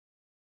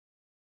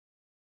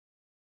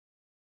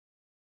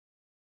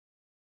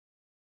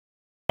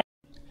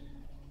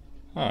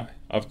Hi,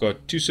 I've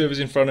got two servers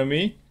in front of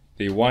me.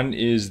 The one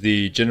is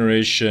the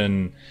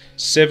Generation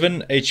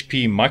 7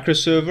 HP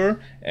Microserver,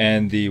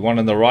 and the one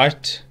on the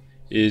right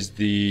is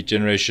the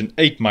Generation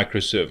 8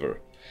 Microserver.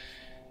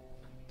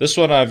 This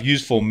one I've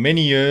used for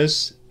many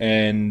years,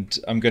 and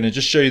I'm going to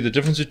just show you the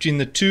difference between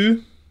the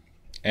two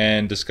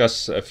and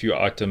discuss a few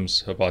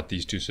items about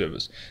these two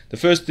servers. The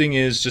first thing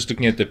is just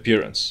looking at the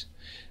appearance.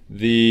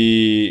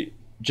 The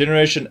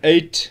Generation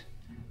 8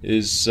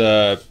 is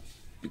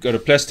got a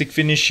plastic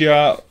finish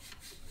here.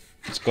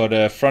 It's got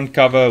a front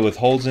cover with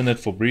holes in it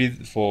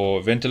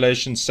for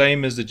ventilation,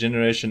 same as the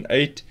Generation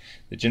 8.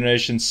 The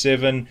Generation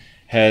 7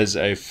 has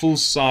a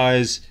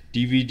full-size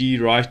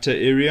DVD writer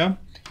area.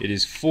 It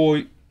is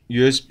 4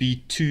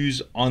 USB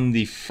 2s on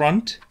the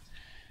front.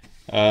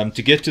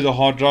 To get to the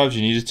hard drives,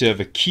 you needed to have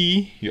a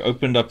key. You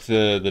opened up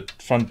the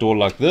front door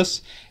like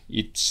this.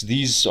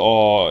 These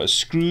are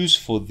screws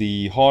for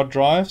the hard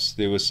drives.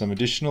 There was some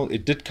additional.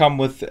 It did come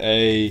with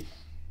a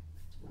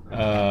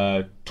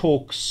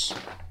Torx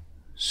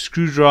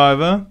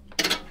screwdriver,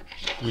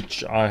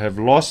 which I have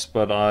lost,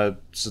 but it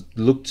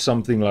looked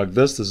something like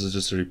this. This is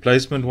just a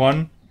replacement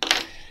one.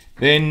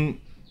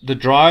 Then the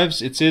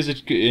drives, it says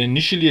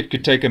initially it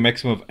could take a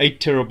maximum of 8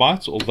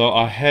 terabytes, although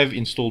I have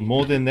installed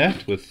more than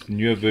that with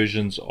newer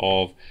versions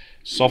of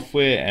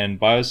software and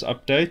BIOS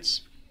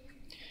updates.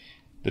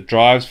 The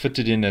drives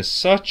fitted in as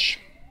such.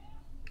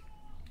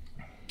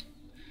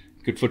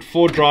 You could put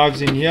 4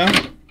 drives in here,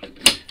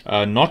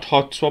 not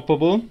hot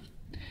swappable.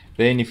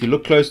 Then if you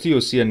look closely,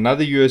 you'll see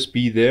another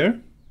USB there.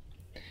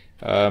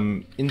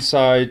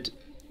 Inside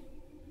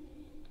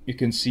you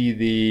can see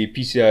the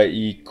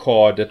PCIe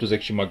card. That was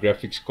actually my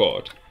graphics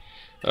card.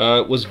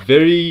 It was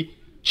very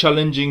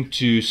challenging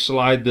to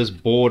slide this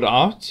board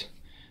out.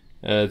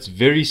 It's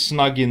very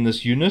snug in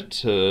this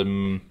unit.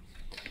 Right,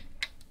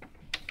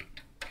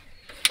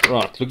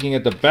 looking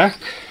at the back,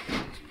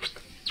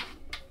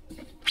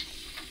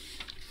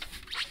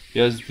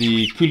 here's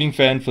the cooling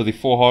fan for the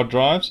 4 hard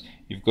drives.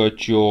 You've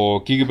got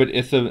your gigabit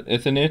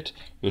Ethernet,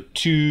 your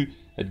 2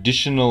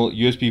 additional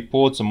USB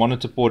ports, a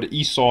monitor port,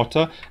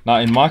 eSATA. Now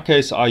in my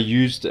case I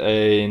used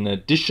an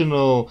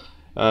additional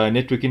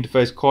network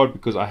interface card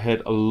because I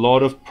had a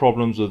lot of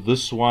problems with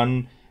this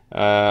one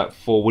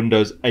for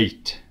Windows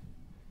 8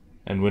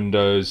 and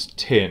Windows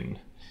 10.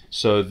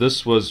 So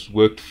this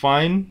worked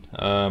fine.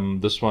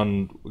 This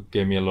one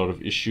gave me a lot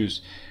of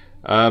issues.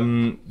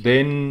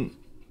 Then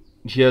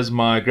here's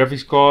my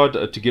graphics card.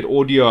 To get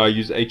audio I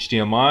use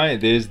HDMI.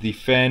 There's the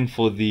fan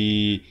for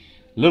the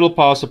little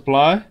power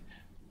supply,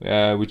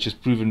 which has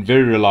proven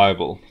very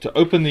reliable. To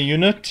open the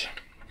unit,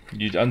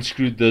 you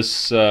unscrew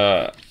this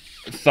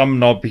thumb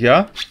knob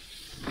here,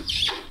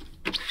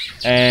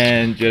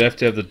 and you'd have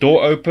to have the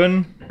door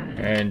open,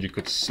 and you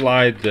could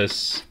slide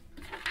this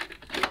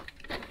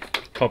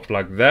top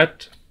like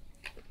that.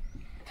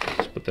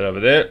 Let's put that over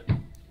there,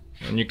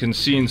 and you can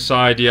see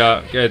inside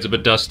here, okay, it's a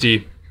bit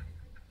dusty.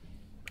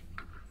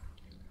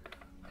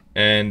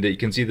 And you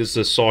can see this is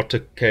a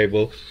SATA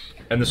cable,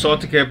 and the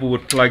SATA cable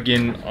would plug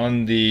in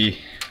on there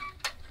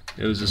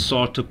was a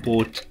SATA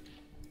port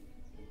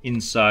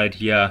inside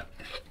here.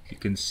 You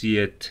can see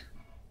it,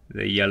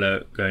 the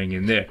yellow going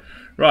in there.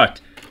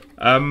 Right,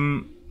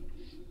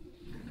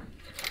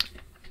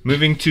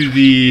 moving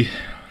to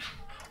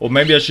or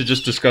maybe I should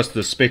just discuss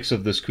the specs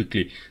of this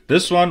quickly.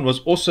 This one was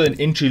also an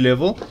entry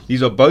level.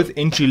 These are both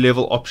entry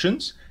level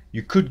options.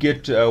 You could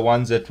get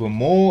ones that were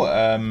more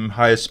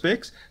higher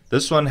specs.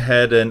 This one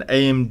had an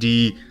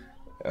AMD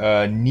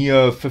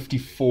Neo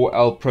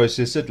 54L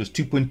processor. It was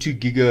 2.2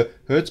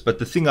 gigahertz, but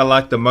the thing I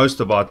liked the most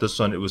about this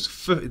one, it was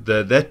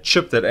that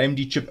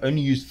AMD chip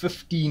only used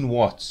 15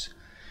 watts.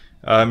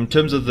 In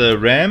terms of the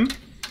RAM,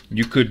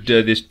 you could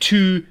there's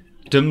 2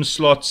 DIMM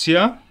slots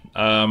here.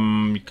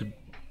 You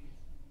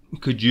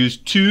could use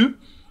 2.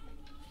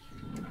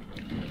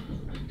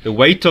 The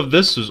weight of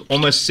this was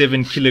almost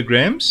 7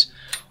 kilograms.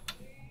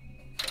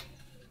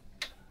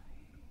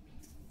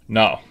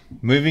 Now,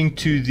 moving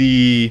to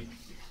the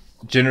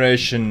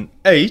Generation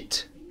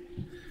 8,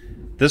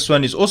 this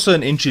one is also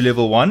an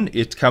entry-level one.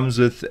 It comes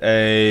with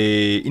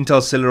a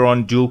Intel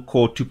Celeron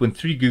dual-core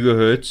 2.3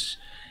 gigahertz,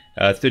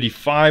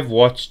 35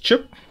 watts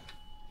chip.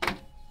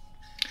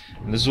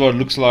 And this is what it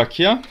looks like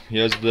here.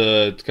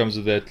 It comes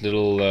with that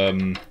little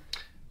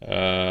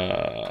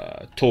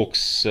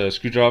Torx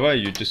screwdriver.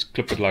 You just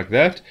clip it like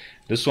that.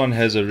 This one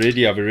has I've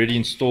already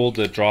installed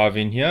the drive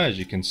in here, as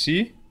you can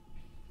see.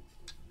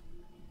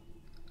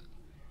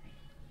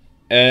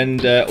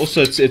 And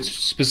also it's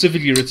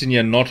specifically written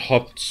here, not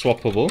hot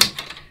swappable.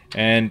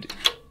 And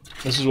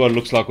this is what it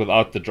looks like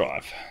without the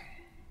drive.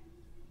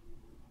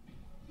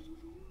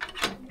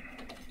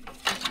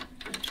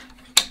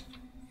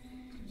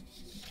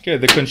 Okay,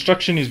 the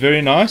construction is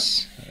very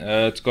nice.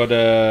 It's got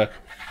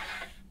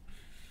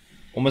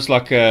almost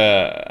like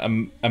a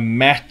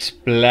matte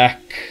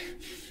black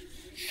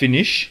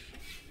finish.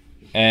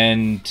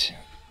 And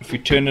if we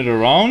turn it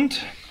around,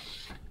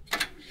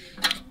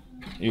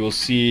 you will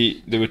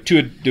see there were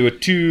two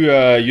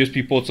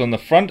USB ports on the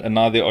front, and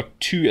now there are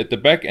 2 at the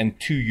back and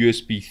 2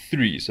 USB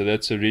 3. So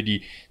that's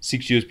already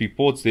 6 USB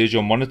ports. There's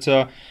your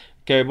monitor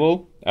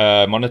cable,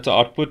 monitor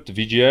output, the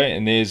VGA,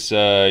 and there's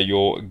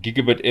your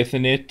gigabit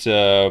Ethernet,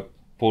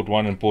 port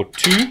 1 and port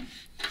 2.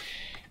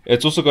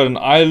 It's also got an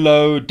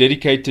Ilo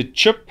dedicated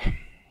chip.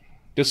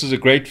 This is a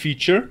great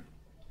feature.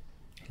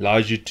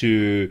 Allows you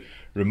to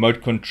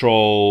remote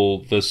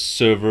control this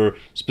server.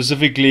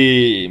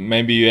 Specifically,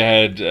 maybe you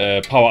had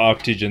a power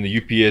outage and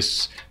the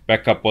UPS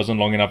backup wasn't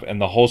long enough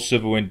and the whole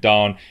server went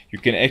down. You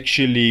can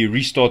actually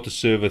restart the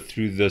server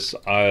through this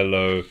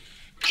Ilo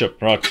chip,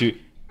 right, to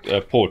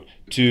port.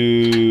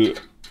 To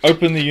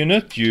open the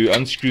unit, you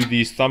unscrew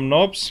these thumb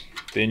knobs,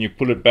 then you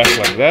pull it back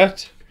like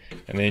that,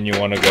 and then you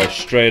want to go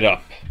straight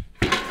up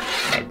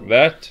like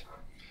that.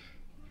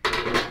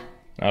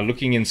 Now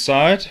looking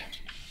inside,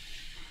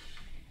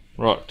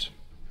 right,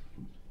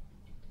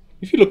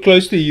 if you look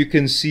closely, you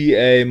can see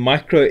a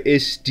micro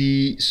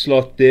SD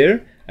slot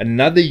there,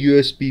 another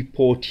USB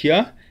port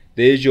here.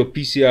 There's your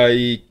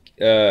PCIe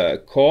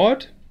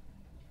card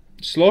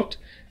slot.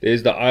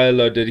 There's the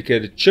Ilo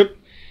dedicated chip.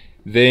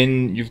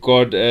 Then you've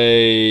got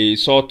a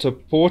SATA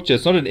port.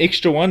 It's not an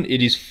extra one.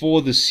 It is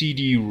for the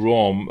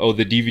CD-ROM or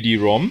the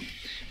DVD-ROM,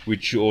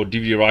 or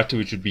DVD writer,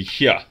 which would be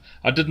here.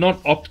 I did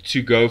not opt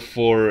to go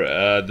for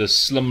the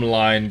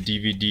slimline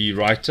DVD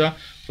writer,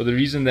 for the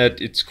reason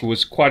that it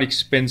was quite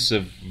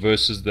expensive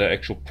versus the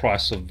actual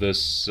price of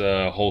this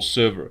whole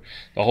server.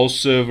 The whole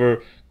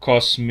server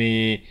cost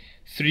me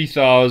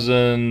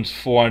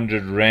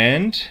 3,400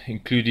 Rand,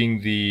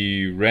 including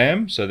the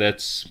RAM, so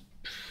that's,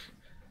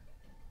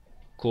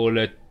 call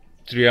it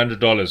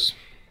 $300,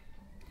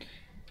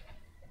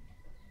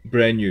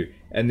 brand new.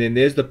 And then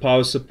there's the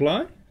power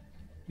supply.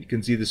 You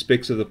can see the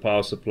specs of the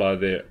power supply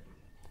there.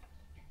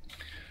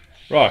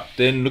 Right,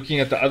 then looking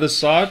at the other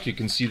side, you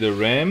can see the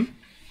RAM.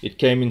 It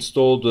came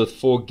installed with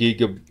 4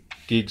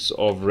 gigs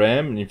of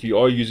RAM, and if you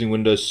are using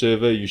Windows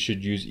Server, you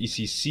should use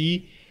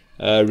ECC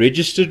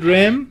registered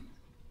RAM.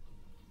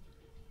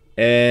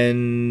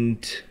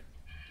 And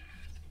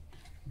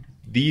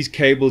these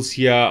cables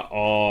here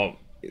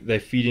they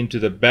feed into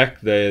the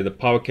back, the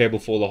power cable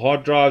for the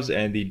hard drives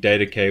and the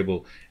data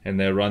cable, and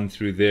they run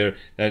through there.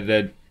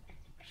 They're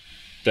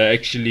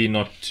actually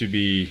not to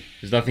be,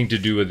 there's nothing to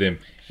do with them.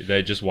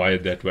 They're just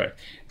wired that way.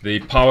 The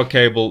power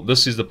cable,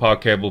 this is the power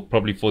cable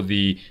probably for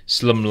the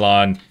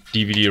slimline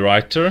DVD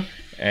writer,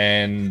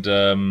 and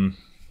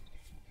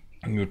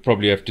you would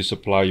probably have to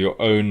supply your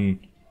own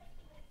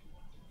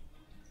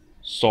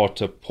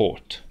SATA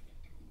port.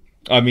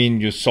 I mean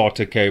your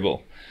SATA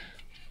cable.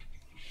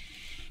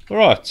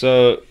 Alright,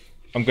 so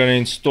I'm going to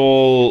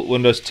install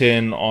Windows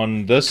 10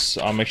 on this.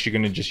 I'm actually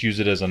going to just use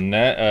it as a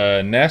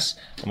NAS.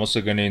 I'm also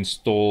going to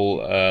install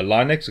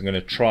Linux. I'm going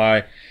to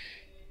try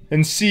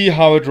and see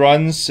how it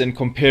runs and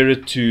compare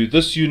it to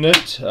this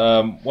unit.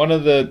 One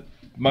of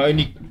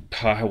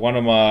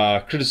my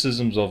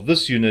criticisms of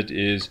this unit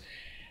is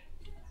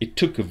it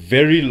took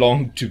very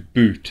long to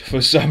boot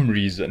for some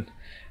reason,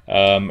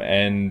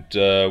 and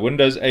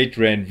Windows 8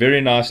 ran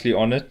very nicely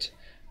on it,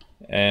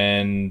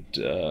 and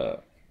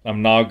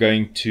I'm now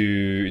going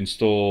to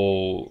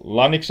install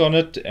Linux on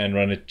it and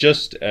run it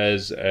just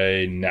as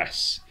a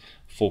NAS,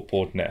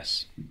 4-port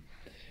NAS.